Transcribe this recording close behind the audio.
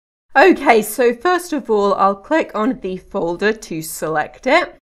Okay, so first of all, I'll click on the folder to select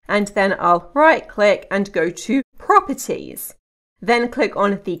it, and then I'll right click and go to Properties. Then click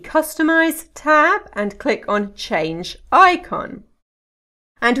on the Customize tab and click on Change Icon.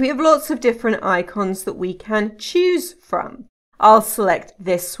 And we have lots of different icons that we can choose from. I'll select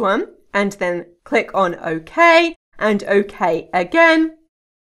this one and then click on OK and OK again,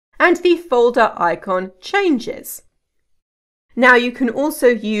 and the folder icon changes. Now you can also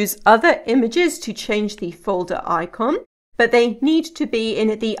use other images to change the folder icon, but they need to be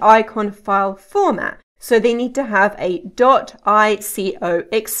in the icon file format, so they need to have a .ico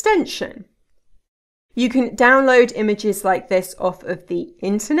extension. You can download images like this off of the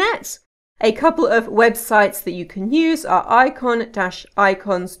internet. A couple of websites that you can use are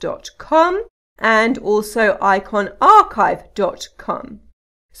icon-icons.com and also iconarchive.com.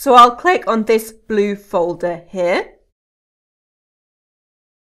 So I'll click on this blue folder here,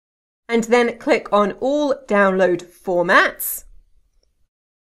 and then click on all download formats,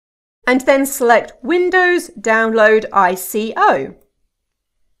 and then select Windows Download ICO.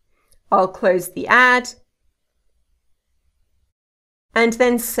 I'll close the ad, and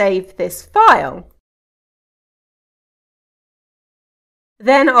then save this file.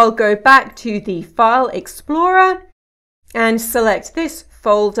 Then I'll go back to the File Explorer and select this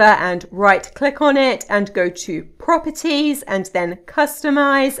folder and right click on it and go to Properties and then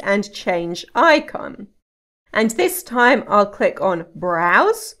Customize and Change Icon. And this time I'll click on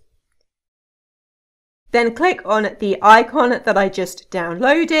Browse. Then click on the icon that I just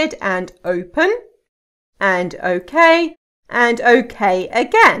downloaded and Open, and OK, and OK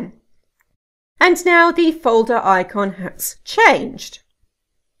again. And now the folder icon has changed.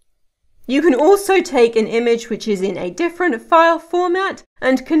 You can also take an image which is in a different file format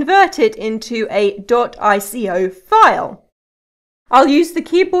and convert it into a .ico file. I'll use the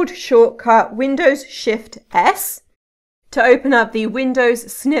keyboard shortcut Windows Shift S to open up the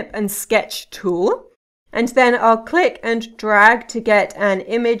Windows Snip and Sketch tool, and then I'll click and drag to get an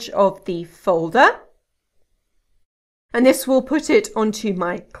image of the folder. And this will put it onto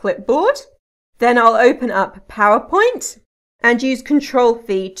my clipboard. Then I'll open up PowerPoint and use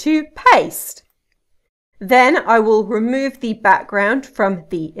Ctrl-V to paste. Then I will remove the background from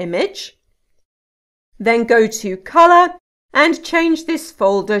the image. Then go to Color and change this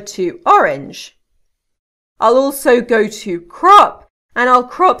folder to orange. I'll also go to Crop, and I'll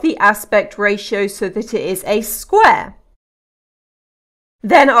crop the aspect ratio so that it is a square.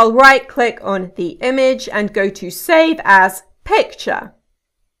 Then I'll right click on the image and go to Save as Picture.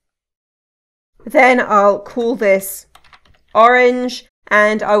 Then I'll call this Orange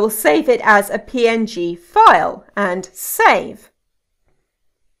and I will save it as a PNG file and save.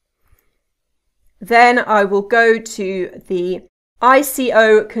 Then I will go to the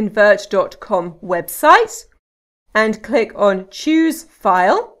icoconvert.com website and click on Choose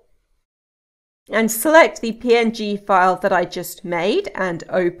File and select the PNG file that I just made and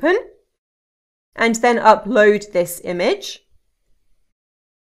open, and then upload this image.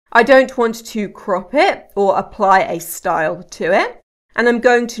 I don't want to crop it or apply a style to it, and I'm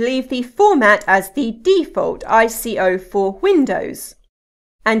going to leave the format as the default ICO for Windows,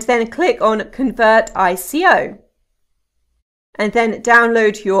 and then click on Convert ICO, and then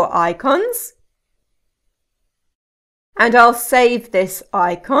download your icons. And I'll save this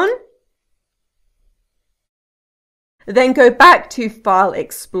icon. Then go back to File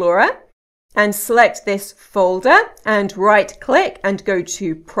Explorer and select this folder and right click and go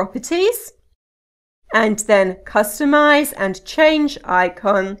to Properties and then Customize and Change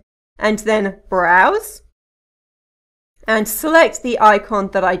Icon and then Browse and select the icon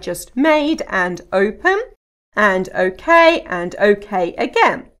that I just made and Open and OK and OK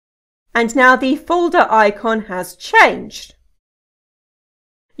again. And now the folder icon has changed.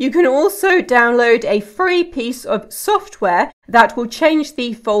 You can also download a free piece of software that will change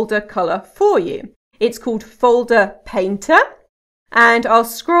the folder color for you. It's called Folder Painter, and I'll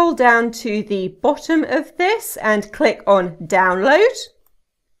scroll down to the bottom of this and click on Download.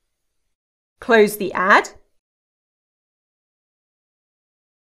 Close the ad.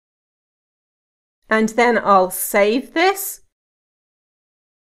 And then I'll save this.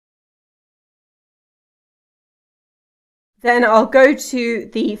 Then I'll go to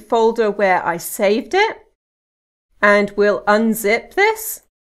the folder where I saved it and we'll unzip this.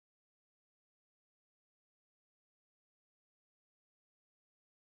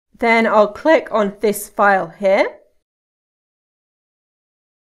 Then I'll click on this file here.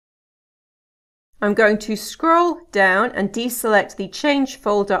 I'm going to scroll down and deselect the Change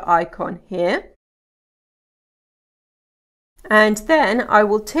Folder icon here. And then I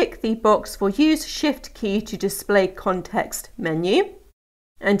will tick the box for Use Shift key to display context menu,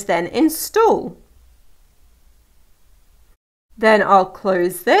 and then Install. Then I'll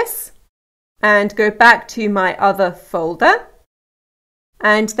close this and go back to my other folder.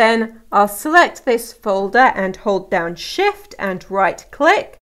 And then I'll select this folder and hold down Shift and right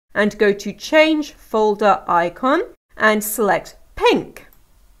click and go to Change Folder Icon and select Pink.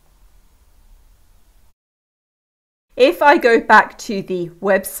 If I go back to the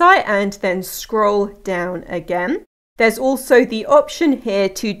website and then scroll down again, there's also the option here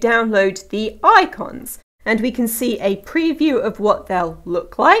to download the icons, and we can see a preview of what they'll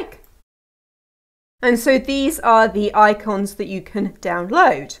look like. And so these are the icons that you can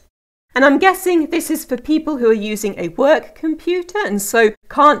download. And I'm guessing this is for people who are using a work computer and so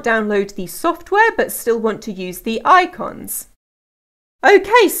can't download the software but still want to use the icons.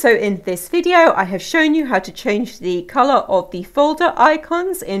 Okay, so in this video I have shown you how to change the color of the folder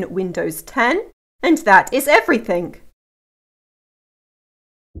icons in Windows 10, and that is everything.